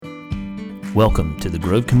Welcome to the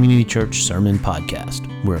Grove Community Church Sermon Podcast.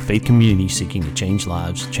 We're a faith community seeking to change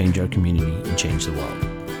lives, change our community, and change the world.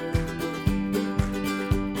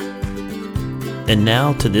 And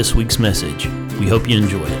now to this week's message. We hope you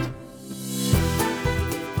enjoy it.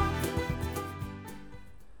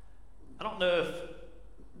 I don't know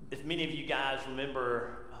if many of you guys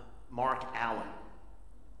remember Mark Allen,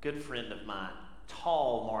 good friend of mine,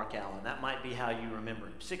 tall Mark Allen. That might be how you remember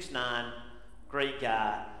him. 6'9", great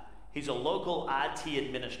guy. He's a local IT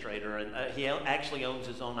administrator, and he actually owns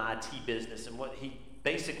his own IT business. And what he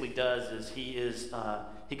basically does is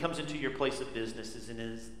he comes into your place of business and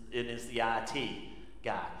is the IT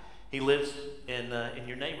guy. He lives in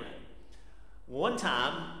your neighborhood. One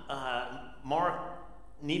time, Mark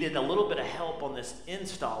needed a little bit of help on this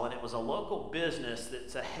install, and it was a local business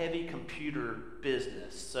that's a heavy computer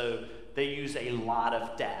business. So they use a lot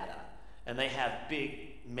of data, and they have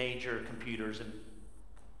big major computers and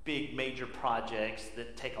big major projects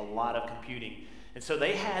that take a lot of computing. And so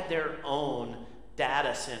they had their own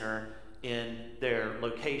data center in their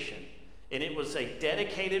location. And it was a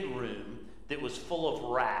dedicated room that was full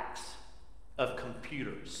of racks of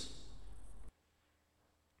computers.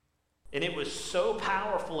 And it was so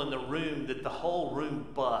powerful in the room that the whole room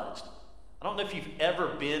buzzed. I don't know if you've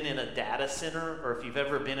ever been in a data center or if you've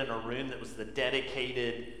ever been in a room that was the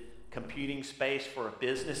dedicated computing space for a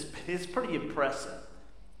business, but it's pretty impressive.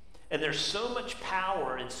 And there's so much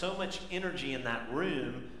power and so much energy in that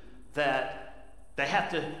room that they have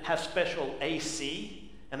to have special AC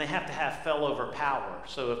and they have to have failover power.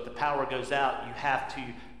 So if the power goes out, you have to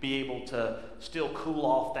be able to still cool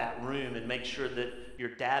off that room and make sure that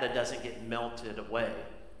your data doesn't get melted away.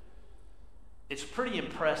 It's pretty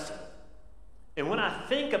impressive. And when I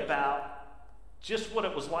think about just what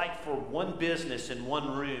it was like for one business in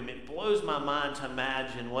one room, it blows my mind to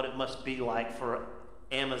imagine what it must be like for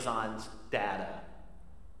Amazon's data.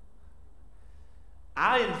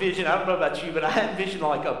 I don't know about you, but I envision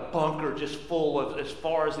like a bunker just full of, as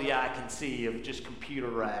far as the eye can see, of just computer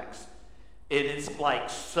racks. And it's like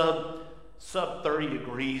sub 30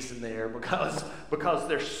 degrees in there because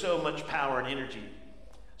there's so much power and energy.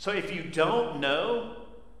 So if you don't know,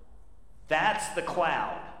 that's the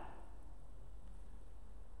cloud.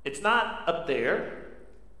 It's not up there,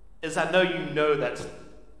 as I know you know that's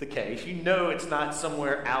the case. You know it's not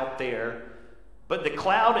somewhere out there, but the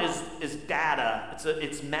cloud is data.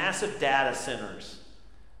 It's massive data centers.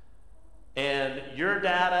 And your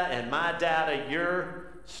data and my data, your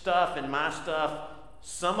stuff and my stuff,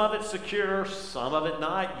 some of it's secure, some of it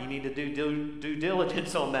not. You need to do due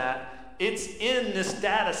diligence on that. It's in this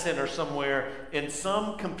data center somewhere in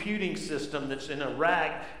some computing system that's in a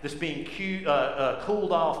rack that's being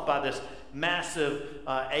cooled off by this massive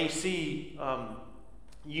AC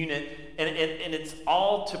unit, and it's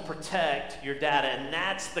all to protect your data, and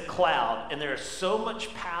that's the cloud. And there is so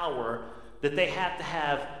much power that they have to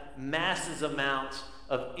have massive amounts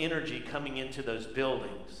of energy coming into those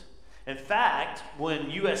buildings. In fact,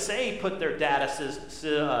 when USA put their data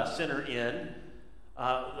center in,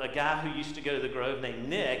 a guy who used to go to the Grove named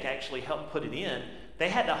Nick actually helped put it in. They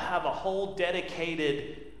had to have a whole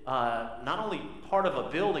dedicated, not only part of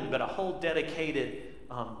a building, but a whole dedicated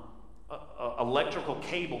electrical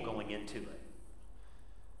cable going into it.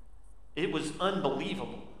 It was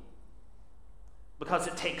unbelievable because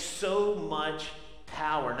it takes so much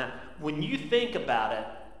power. Now, when you think about it,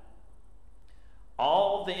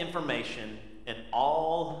 all the information and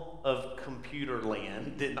all of computer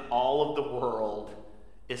land and all of the world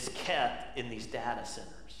is kept in these data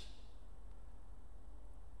centers.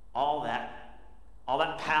 All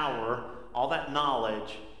that power, all that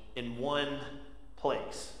knowledge in one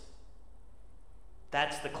place.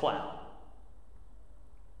 That's the cloud.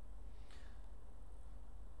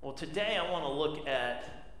 Well, today I want to look at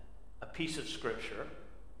a piece of scripture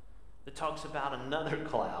that talks about another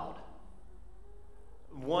cloud.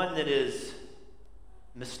 One that is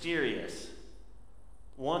mysterious.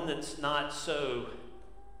 One that's not so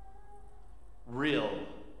real.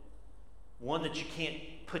 One that you can't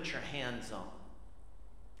put your hands on.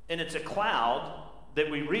 And it's a cloud that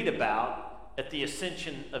we read about at the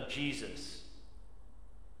ascension of Jesus.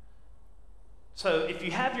 So if you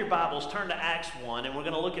have your Bibles, turn to Acts 1, and we're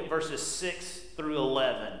going to look at verses 6 through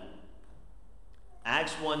 11.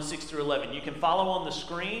 Acts 1, 6 through 11. You can follow on the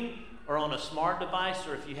screen or on a smart device,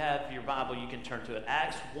 or if you have your Bible, you can turn to it.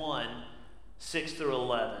 Acts 1, 6 through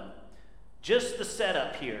 11. Just the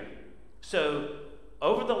setup here. So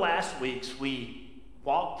over the last weeks, we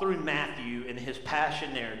walked through Matthew and his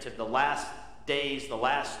passion narrative, the last days, the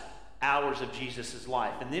last hours of Jesus'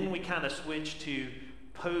 life. And then we kind of switched to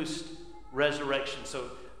post-resurrection. So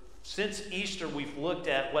since Easter, we've looked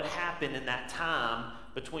at what happened in that time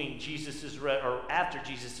between after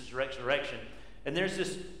Jesus' resurrection. And there's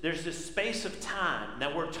this space of time.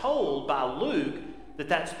 Now we're told by Luke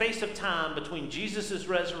that space of time between Jesus'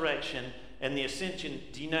 resurrection and the ascension,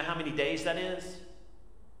 do you know how many days that is?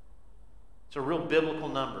 It's a real biblical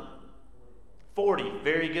number. 40,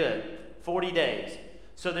 very good. 40 days.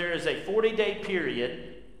 So there is a 40-day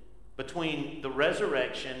period between the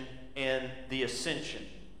resurrection and the ascension.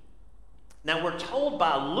 Now we're told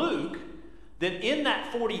by Luke that in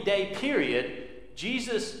that 40-day period,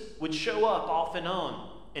 Jesus would show up off and on,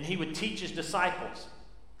 and he would teach his disciples.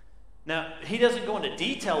 Now, he doesn't go into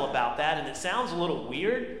detail about that, and it sounds a little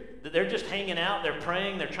weird that they're just hanging out, they're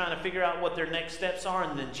praying, they're trying to figure out what their next steps are,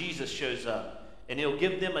 and then Jesus shows up, and he'll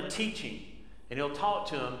give them a teaching, and he'll talk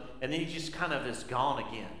to them, and then he just kind of is gone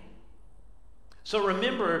again. So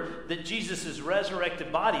remember that Jesus'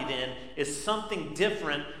 resurrected body then is something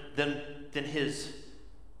different than his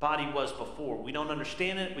body was before. We don't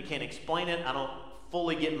understand it. We can't explain it. I don't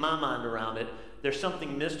fully get my mind around it. There's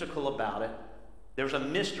something mystical about it. There's a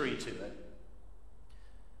mystery to it.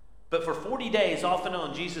 But for 40 days, off and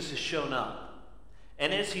on, Jesus has shown up.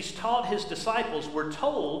 And as he's taught his disciples, we're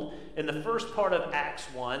told in the first part of Acts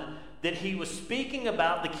 1 that he was speaking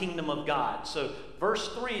about the kingdom of God. So verse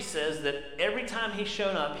 3 says that every time he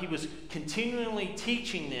showed up, he was continually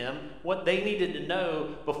teaching them what they needed to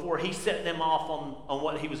know before he set them off on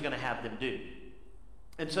what he was going to have them do.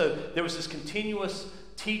 And so there was this continuous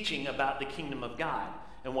teaching about the kingdom of God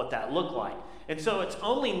and what that looked like. And so it's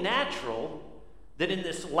only natural that in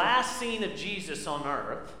this last scene of Jesus on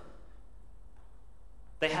earth,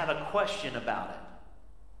 they have a question about it.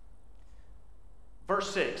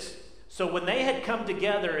 Verse 6. So when they had come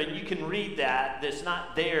together, and you can read that's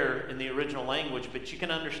not there in the original language, but you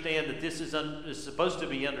can understand that this is supposed to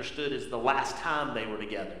be understood as the last time they were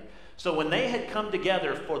together. So when they had come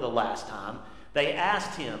together for the last time, they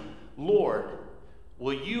asked him, Lord,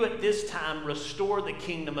 will you at this time restore the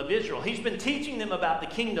kingdom of Israel? He's been teaching them about the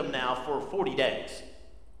kingdom now for 40 days.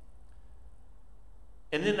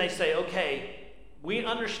 And then they say, okay, we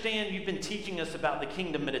understand you've been teaching us about the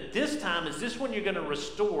kingdom, but at this time, is this when you're going to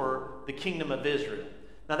restore the kingdom of Israel?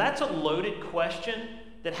 Now, that's a loaded question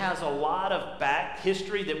that has a lot of back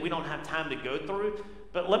history that we don't have time to go through.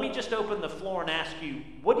 But let me just open the floor and ask you,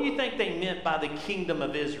 what do you think they meant by the kingdom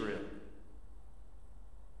of Israel?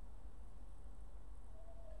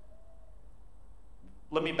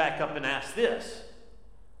 Let me back up and ask this.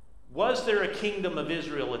 Was there a kingdom of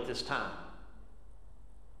Israel at this time?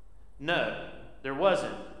 No. There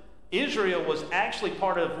wasn't. Israel was actually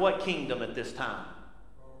part of what kingdom at this time?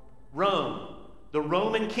 Rome. The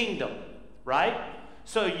Roman kingdom, right?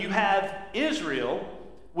 So you have Israel,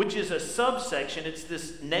 which is a subsection. It's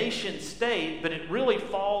this nation state, but it really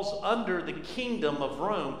falls under the kingdom of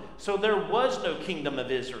Rome. So there was no kingdom of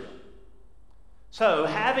Israel. So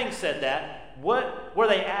having said that, what were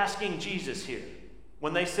they asking Jesus here?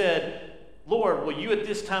 When they said, Lord, will you at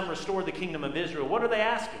this time restore the kingdom of Israel? What are they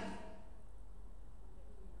asking?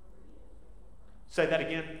 Say that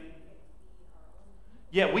again.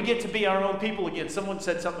 Yeah, we get to be our own people again. Someone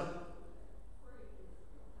said something.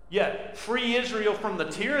 Yeah, free Israel from the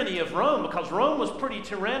tyranny of Rome, because Rome was pretty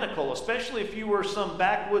tyrannical, especially if you were some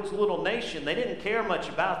backwoods little nation. They didn't care much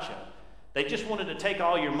about you. They just wanted to take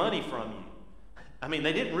all your money from you. I mean,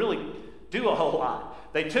 they didn't really do a whole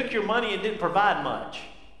lot. They took your money and didn't provide much.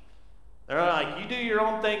 They're like, you do your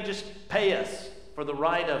own thing, just pay us for the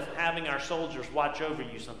right of having our soldiers watch over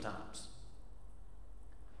you sometimes.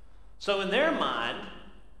 So in their mind,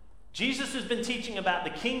 Jesus has been teaching about the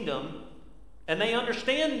kingdom, and they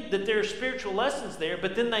understand that there are spiritual lessons there,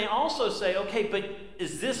 but then they also say, okay, but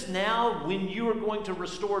is this now when you are going to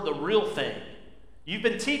restore the real thing? You've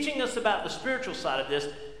been teaching us about the spiritual side of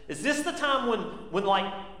this. Is this the time when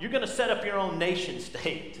like, you're going to set up your own nation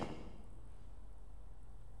state?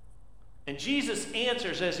 And Jesus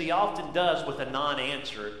answers, as he often does, with a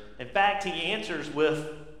non-answer. In fact, he answers with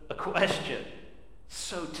a question.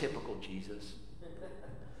 So typical Jesus.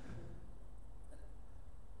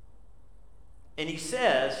 And he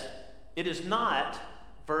says, it is not,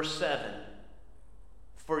 verse 7,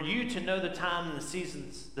 for you to know the time and the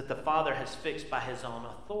seasons that the Father has fixed by his own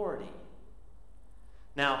authority.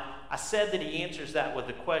 Now, I said that he answers that with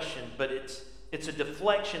a question, but it's a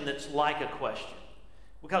deflection that's like a question.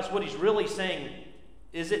 Because what he's really saying,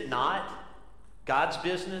 is it not God's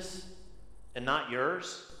business and not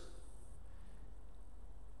yours?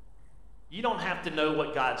 You don't have to know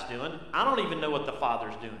what God's doing. I don't even know what the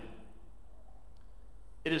Father's doing.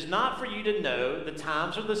 It is not for you to know the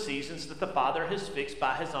times or the seasons that the Father has fixed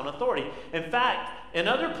by his own authority. In fact, in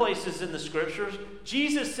other places in the scriptures,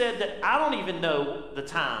 Jesus said that I don't even know the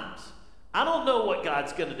times. I don't know what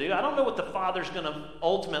God's going to do. I don't know what the Father's going to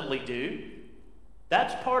ultimately do.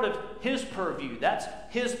 That's part of his purview. That's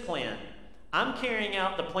his plan. I'm carrying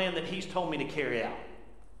out the plan that he's told me to carry out.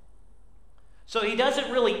 So he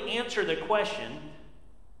doesn't really answer the question.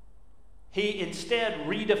 He instead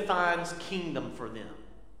redefines kingdom for them.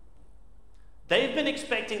 They've been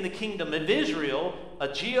expecting the kingdom of Israel, a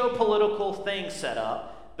geopolitical thing set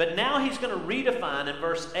up, but now he's going to redefine in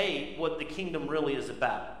verse 8 what the kingdom really is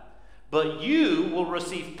about. But you will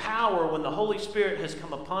receive power when the Holy Spirit has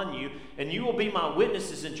come upon you, and you will be my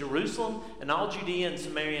witnesses in Jerusalem and all Judea and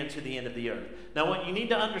Samaria and to the end of the earth. Now, what you need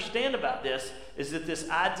to understand about this is that this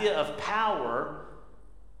idea of power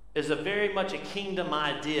is a very much a kingdom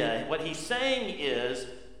idea. What he's saying is,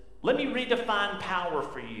 let me redefine power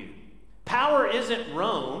for you. Power isn't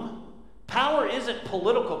Rome. Power isn't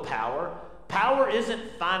political power. Power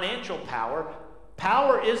isn't financial power.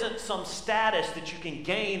 Power isn't some status that you can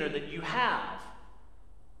gain or that you have.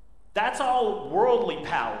 That's all worldly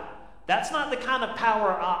power. That's not the kind of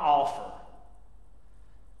power I offer.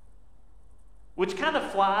 Which kind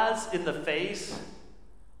of flies in the face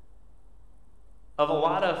of a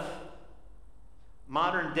lot of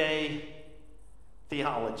modern day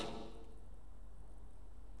theology.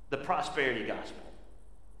 The prosperity gospel.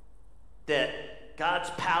 That God's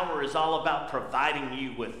power is all about providing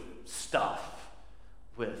you with stuff,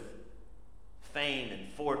 with fame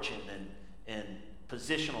and fortune and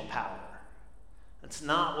positional power. That's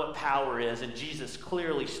not what power is, and Jesus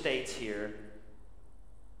clearly states here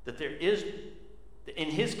that there is, in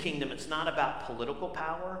his kingdom, it's not about political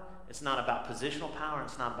power, it's not about positional power,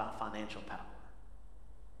 it's not about financial power.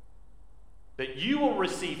 But you will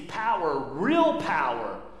receive power, real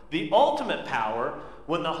power, the ultimate power,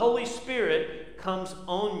 when the Holy Spirit comes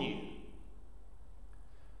on you.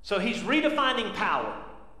 So he's redefining power.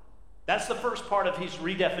 That's the first part of his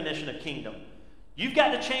redefinition of kingdom. You've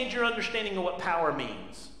got to change your understanding of what power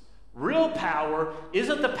means. Real power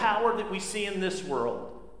isn't the power that we see in this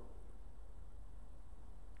world.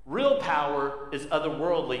 Real power is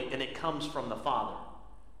otherworldly, and it comes from the Father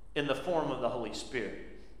in the form of the Holy Spirit.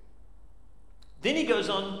 Then he goes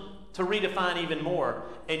on to redefine even more.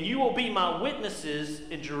 And you will be my witnesses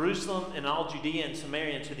in Jerusalem and all Judea and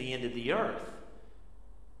Samaria and to the end of the earth.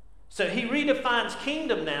 So he redefines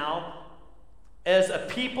kingdom now as a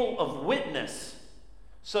people of witness.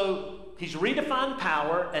 So he's redefined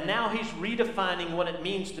power, and now he's redefining what it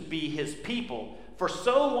means to be his people. For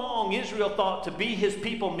so long, Israel thought to be his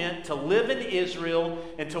people meant to live in Israel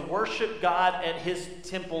and to worship God at his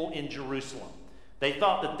temple in Jerusalem. They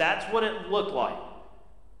thought that that's what it looked like.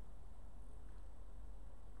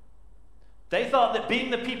 They thought that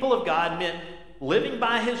being the people of God meant living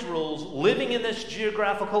by his rules, living in this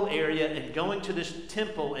geographical area, and going to this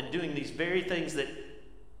temple and doing these very things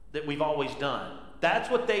that we've always done.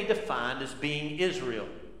 That's what they defined as being Israel.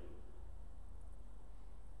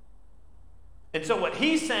 And so what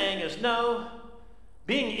he's saying is, no,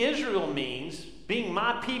 being Israel means, being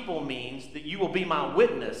my people means that you will be my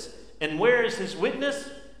witness. And where is his witness?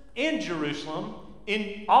 In Jerusalem,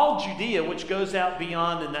 in all Judea, which goes out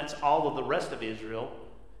beyond, and that's all of the rest of Israel.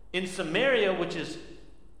 In Samaria, which is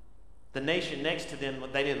the nation next to them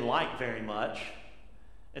that they didn't like very much,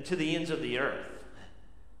 and to the ends of the earth.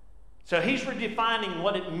 So he's redefining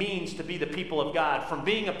what it means to be the people of God, from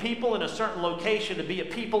being a people in a certain location to be a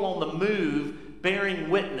people on the move, bearing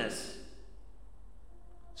witness.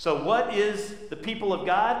 So what is the people of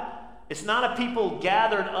God? It's not a people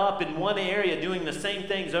gathered up in one area doing the same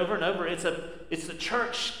things over and over. It's the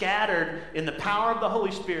church scattered in the power of the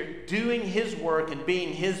Holy Spirit, doing his work and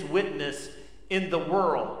being his witness in the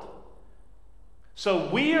world. So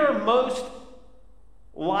we are most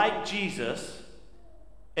like Jesus,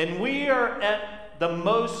 and we are at the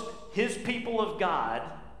most his people of God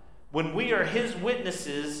when we are his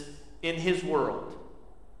witnesses in his world.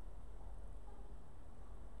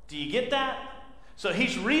 Do you get that? So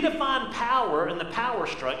he's redefined power and the power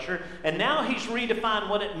structure, and now he's redefined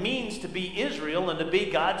what it means to be Israel and to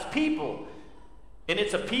be God's people. And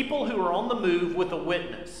it's a people who are on the move with a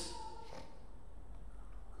witness.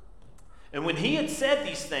 And when he had said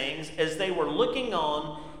these things, as they were looking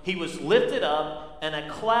on, he was lifted up, and a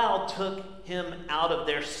cloud took him out of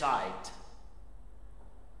their sight.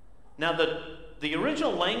 Now, the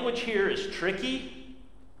original language here is tricky.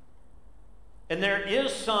 And there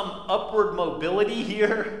is some upward mobility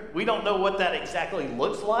here. We don't know what that exactly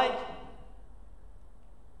looks like.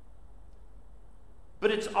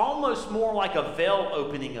 but it's almost more like a veil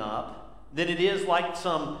opening up than it is like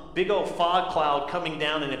some big old fog cloud coming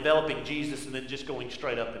down and enveloping Jesus and then just going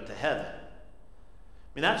straight up into heaven.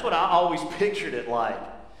 I mean, that's what I always pictured it like.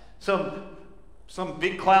 Some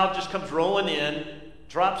big cloud just comes rolling in,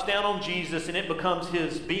 drops down on Jesus, and it becomes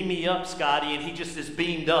his beam me up, Scotty, and he just is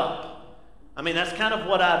beamed up. I mean, that's kind of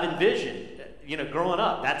what I've envisioned, growing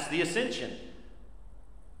up. That's the ascension.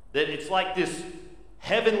 That it's like this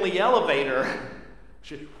heavenly elevator.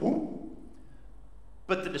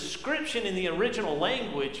 But the description in the original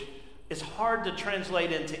language is hard to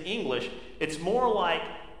translate into English. It's more like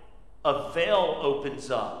a veil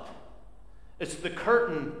opens up. It's the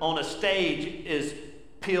curtain on a stage is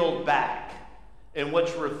peeled back, and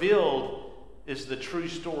what's revealed is the true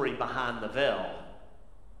story behind the veil.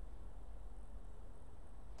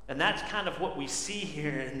 And that's kind of what we see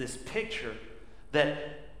here in this picture,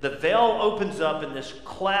 that the veil opens up and this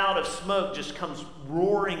cloud of smoke just comes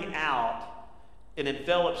roaring out and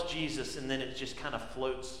envelops Jesus, and then it just kind of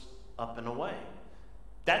floats up and away.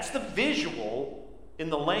 That's the visual in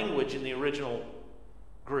the language in the original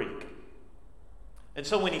Greek. And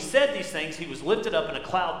so when he said these things, he was lifted up and a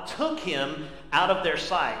cloud took him out of their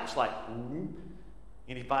sight. It's like, ooh.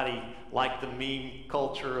 Anybody like the meme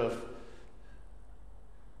culture of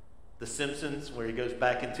The Simpsons where he goes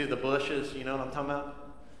back into the bushes? You know what I'm talking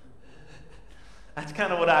about? That's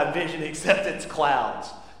kind of what I envision, except it's clouds.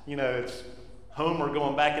 It's Homer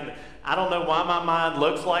going back in. I don't know why my mind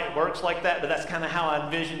works like that, but that's kind of how I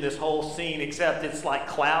envision this whole scene, except it's like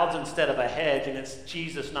clouds instead of a hedge, and it's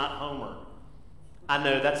Jesus, not Homer. I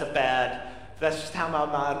know that's just how my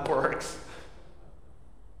mind works.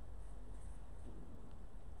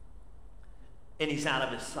 And he's out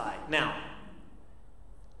of his sight. Now,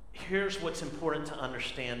 here's what's important to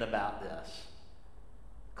understand about this.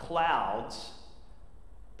 Clouds,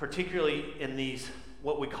 particularly in these,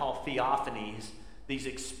 what we call theophanies, these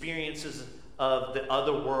experiences of the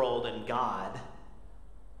other world and God,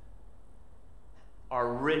 are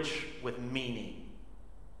rich with meaning.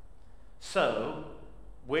 So,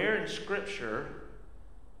 where in Scripture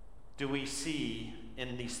do we see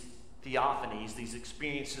in these theophanies, these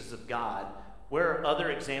experiences of God, where are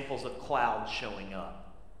other examples of clouds showing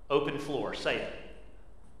up? Open floor, say it.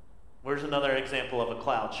 Where's another example of a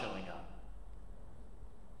cloud showing up?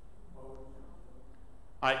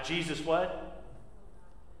 All right, Jesus what?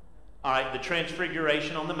 All right, the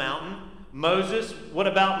transfiguration on the mountain. Moses, what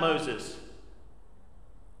about Moses?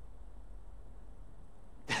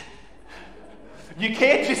 You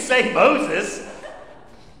can't just say Moses.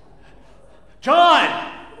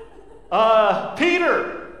 John,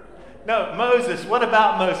 Peter. No, Moses. What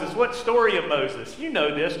about Moses? What story of Moses? You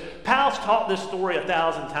know this. Pal's taught this story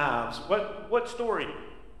 1,000 times. What story?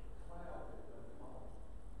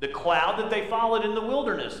 The cloud that they followed in the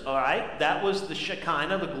wilderness. All right, that was the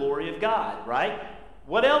Shekinah, the glory of God, right?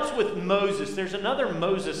 What else with Moses? There's another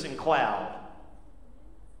Moses in cloud.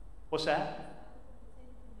 What's that?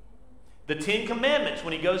 The 10 Commandments.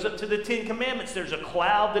 When he goes up to the 10 Commandments, there's a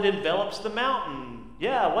cloud that envelops the mountain.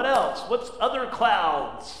 Yeah, what else? What's other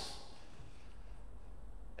clouds?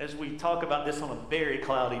 As we talk about this on a very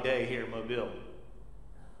cloudy day here in Mobile.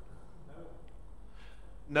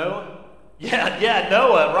 Noah? Yeah,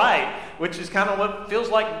 Noah, right. Which is kind of what feels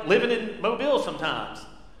like living in Mobile sometimes.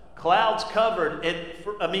 Clouds covered.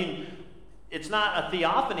 It's not a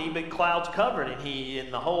theophany, but clouds covered,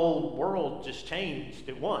 and the whole world just changed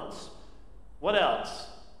at once. What else?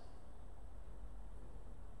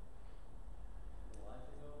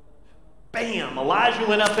 Bam! Elijah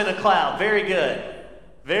went up in a cloud. Very good.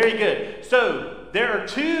 Very good. So there are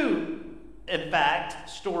two, in fact,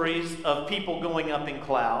 stories of people going up in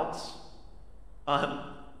clouds.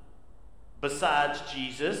 Besides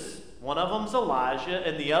Jesus, one of them's Elijah,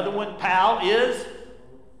 and the other one, Pal, is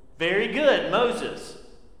very good, Moses.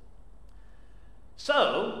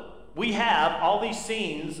 So we have all these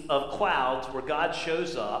scenes of clouds where God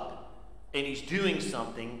shows up and he's doing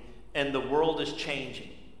something and the world is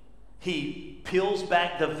changing. He peels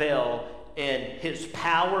back the veil and his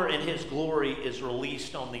power and his glory is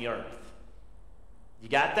released on the earth. You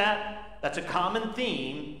got that? That's a common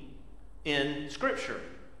theme in Scripture.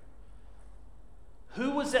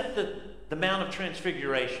 Who was at the Mount of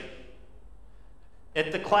Transfiguration?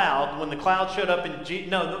 At the cloud, when the cloud showed up in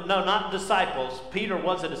no, not disciples. Peter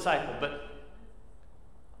was a disciple, but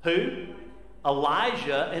who?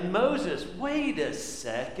 Elijah and Moses. Wait a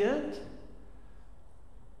second.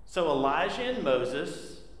 So Elijah and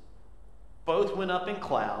Moses both went up in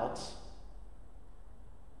clouds,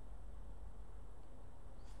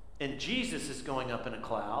 and Jesus is going up in a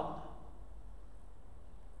cloud.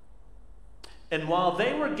 And while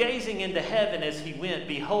they were gazing into heaven as he went,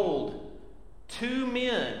 behold, two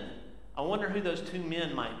men. I wonder who those two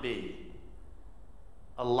men might be.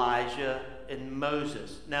 Elijah and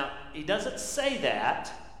Moses. Now, he doesn't say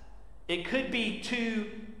that. It could be two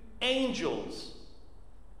angels.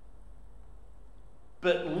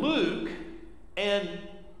 But Luke and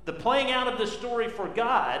the playing out of the story for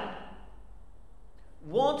God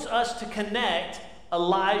wants us to connect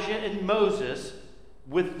Elijah and Moses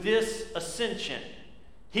with this ascension.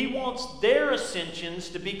 He wants their ascensions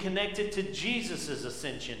to be connected to Jesus'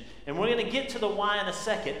 ascension. And we're going to get to the why in a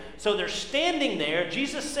second. So they're standing there.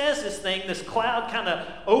 Jesus says this thing. This cloud kind of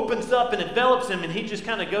opens up and envelops him, and he just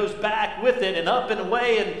kind of goes back with it and up and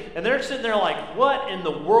away. And they're sitting there like, what in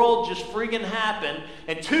the world just freaking happened?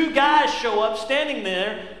 And two guys show up standing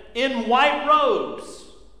there in white robes.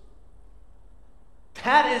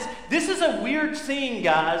 This is a weird scene,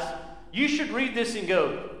 guys. You should read this and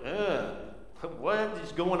go, what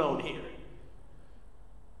is going on here?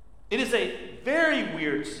 It is a very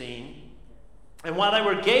weird scene. And while they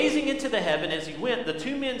were gazing into the heaven as he went, the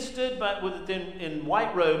two men stood by in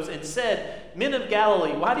white robes and said, Men of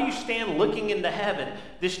Galilee, why do you stand looking into heaven?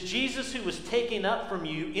 This Jesus who was taken up from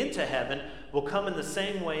you into heaven will come in the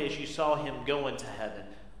same way as you saw him go into heaven.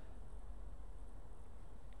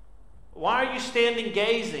 Why are you standing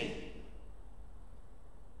gazing?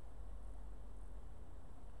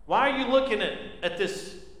 Why are you looking at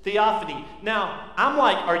this theophany? Now, I'm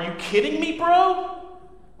like, are you kidding me, bro?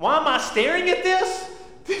 Why am I staring at this?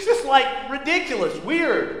 This is like ridiculous,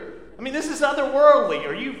 weird. I mean, this is otherworldly.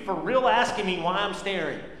 Are you for real asking me why I'm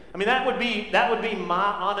staring? I mean, that would be my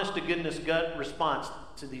honest to goodness gut response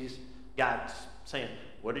to these guys saying,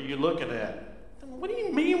 what are you looking at? What do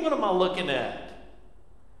you mean, what am I looking at?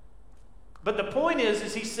 But the point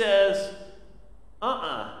is he says,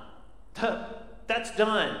 that's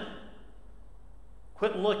done.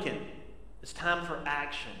 Quit looking. It's time for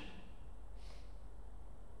action.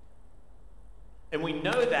 And we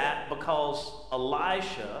know that because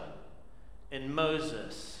Elisha and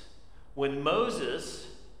Moses, when Moses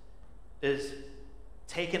is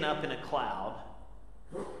taken up in a cloud,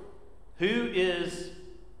 who is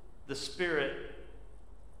the spirit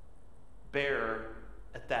bearer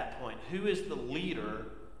at that point? Who is the leader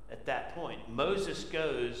at that point? Moses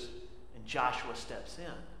goes and Joshua steps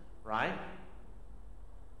in, right?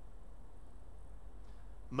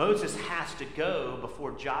 Moses has to go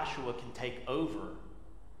before Joshua can take over.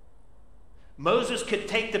 Moses could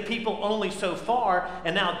take the people only so far,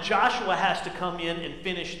 and now Joshua has to come in and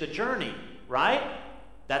finish the journey, right?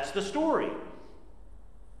 That's the story.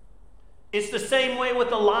 It's the same way with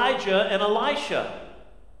Elijah and Elisha.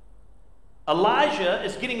 Elijah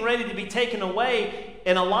is getting ready to be taken away,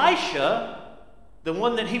 and Elisha, the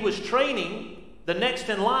one that he was training, the next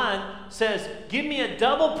in line, says, give me a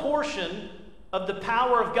double portion of the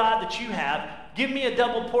power of God that you have. Give me a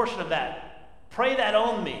double portion of that. Pray that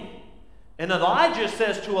on me. And Elijah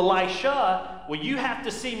says to Elisha, well, you have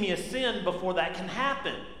to see me ascend before that can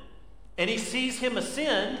happen. And he sees him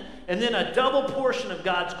ascend, and then a double portion of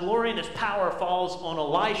God's glory and his power falls on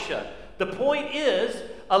Elisha. The point is,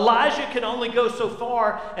 Elijah can only go so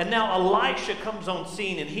far, and now Elisha comes on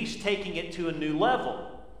scene, and he's taking it to a new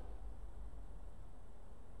level.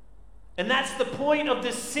 And that's the point of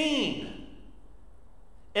this scene.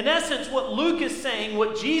 In essence, what Luke is saying,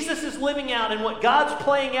 what Jesus is living out, and what God's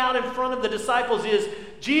playing out in front of the disciples is,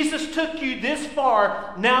 Jesus took you this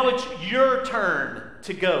far, now it's your turn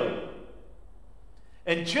to go.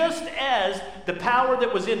 And just as the power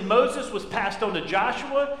that was in Moses was passed on to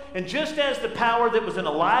Joshua, and just as the power that was in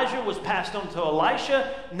Elijah was passed on to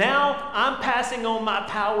Elisha, now I'm passing on my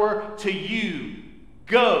power to you.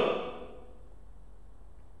 Go.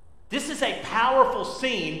 This is a powerful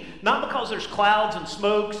scene, not because there's clouds and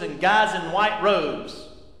smokes and guys in white robes.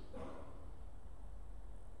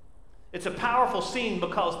 It's a powerful scene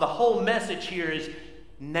because the whole message here is,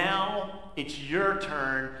 now it's your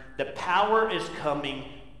turn. The power is coming.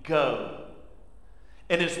 Go.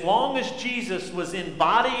 And as long as Jesus was in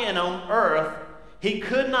body and on earth, he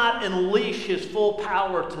could not unleash his full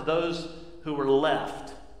power to those who were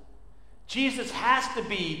left. Jesus has to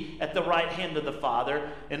be at the right hand of the Father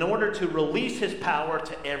in order to release his power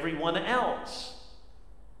to everyone else.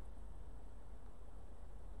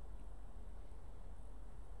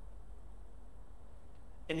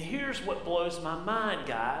 And here's what blows my mind,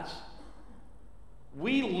 guys.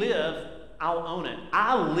 We live, I'll own it,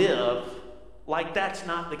 I live like that's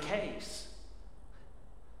not the case.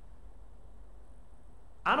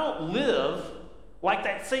 I don't live like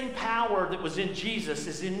that same power that was in Jesus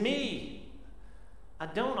is in me. I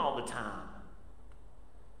don't all the time.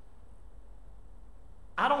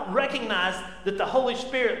 I don't recognize that the Holy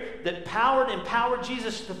Spirit that empowered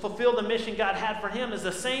Jesus to fulfill the mission God had for him is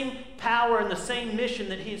the same power and the same mission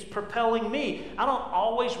that he's propelling me. I don't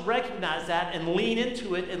always recognize that and lean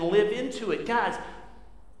into it and live into it. Guys,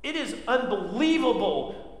 it is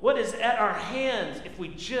unbelievable what is at our hands if we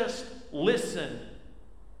just listen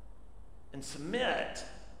and submit.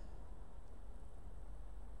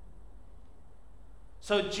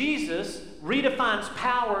 So Jesus redefines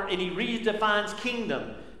power and he redefines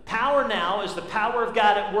kingdom. Power now is the power of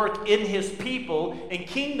God at work in his people, and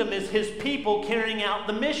kingdom is his people carrying out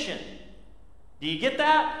the mission. Do you get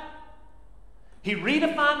that? He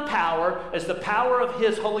redefined power as the power of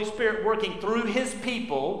his Holy Spirit working through his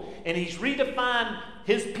people, and he's redefined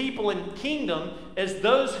his people and kingdom as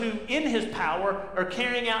those who in his power are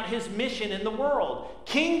carrying out his mission in the world.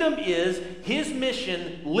 Kingdom is his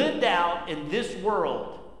mission lived out in this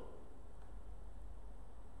world,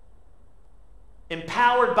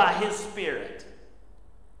 empowered by his Spirit.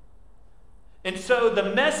 And so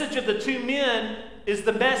the message of the two men is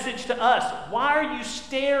the message to us. Why are you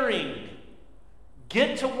staring?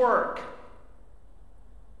 Get to work.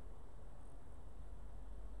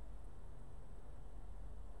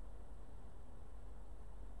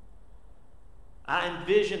 I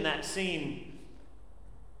envision that scene,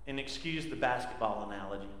 and excuse the basketball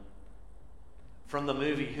analogy, from the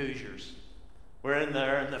movie Hoosiers. We're in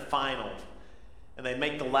there in the final, and they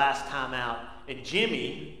make the last time out, and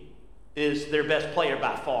Jimmy is their best player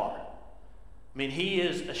by far. I mean, he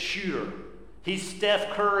is a shooter. He's Steph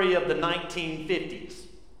Curry of the 1950s.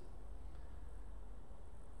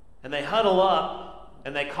 And they huddle up,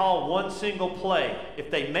 and they call one single play. If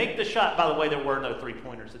they make the shot, by the way, there were no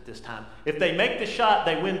three-pointers at this time. If they make the shot,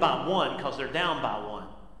 they win by one because they're down by one.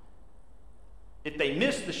 If they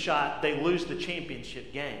miss the shot, they lose the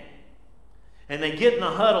championship game. And they get in the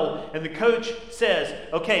huddle, and the coach says,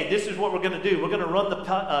 okay, this is what we're going to do. We're going to run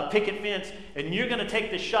the picket fence, and you're going to take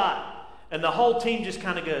the shot. And the whole team just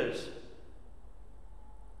kind of goes,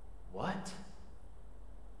 what?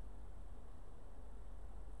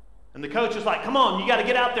 And the coach is like, come on, you got to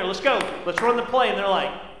get out there. Let's go. Let's run the play. And they're like,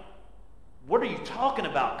 what are you talking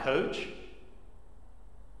about, coach?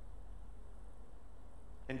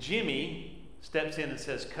 And Jimmy steps in and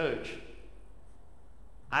says, Coach,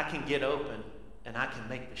 I can get open and I can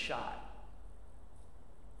make the shot.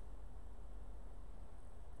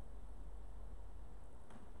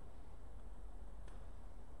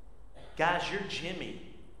 Guys, you're Jimmy.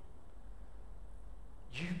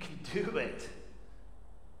 You can do it.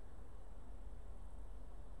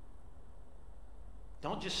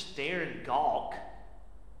 Don't just stare and gawk.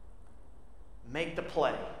 Make the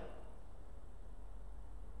play.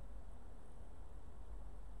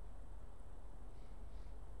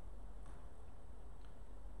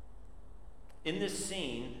 In this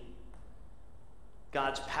scene,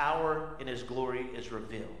 God's power and his glory is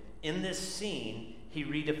revealed. In this scene, he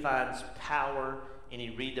redefines power and he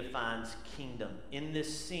redefines kingdom. In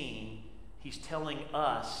this scene, he's telling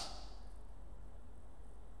us,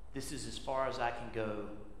 this is as far as I can go.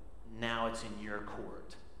 Now it's in your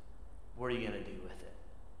court. What are you going to do with it?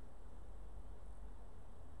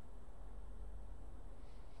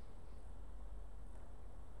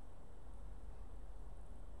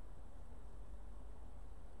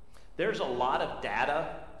 There's a lot of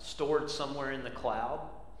data stored somewhere in the cloud.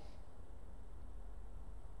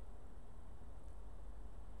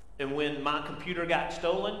 And when my computer got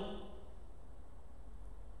stolen,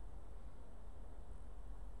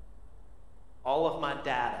 all of my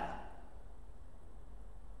data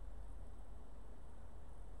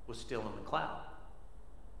was still in the cloud.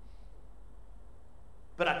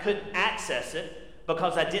 But I couldn't access it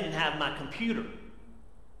because I didn't have my computer.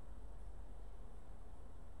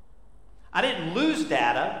 I didn't lose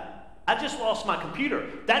data, I just lost my computer.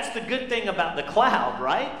 That's the good thing about the cloud,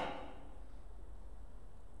 right?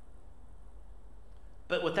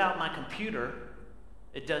 But without my computer,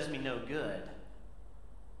 it does me no good.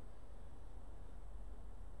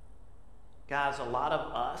 Guys, a lot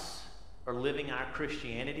of us are living our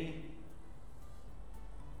Christianity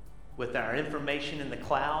with our information in the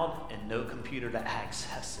cloud and no computer to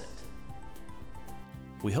access it.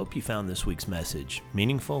 We hope you found this week's message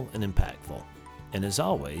meaningful and impactful. And as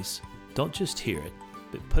always, don't just hear it,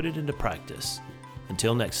 but put it into practice.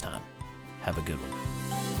 Until next time, have a good one.